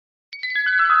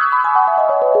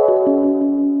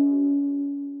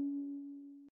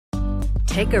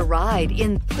Take a ride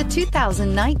in the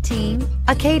 2019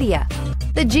 Acadia.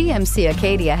 The GMC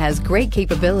Acadia has great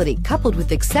capability coupled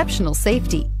with exceptional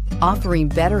safety, offering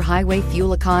better highway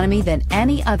fuel economy than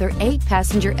any other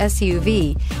 8-passenger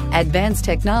SUV, advanced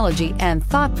technology, and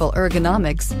thoughtful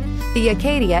ergonomics. The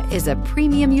Acadia is a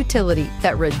premium utility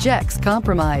that rejects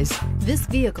compromise. This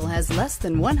vehicle has less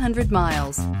than 100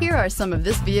 miles. Here are some of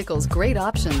this vehicle's great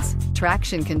options: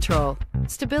 traction control,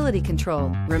 stability control,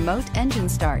 remote engine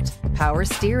start, power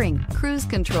steering, cruise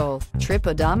control, trip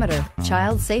odometer,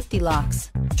 child safety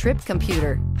locks, trip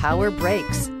computer, power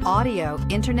brakes, audio,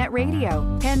 internet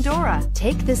radio, Pandora.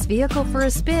 Take this vehicle for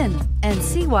a spin and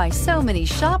see why so many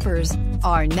shoppers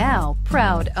are now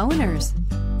proud owners.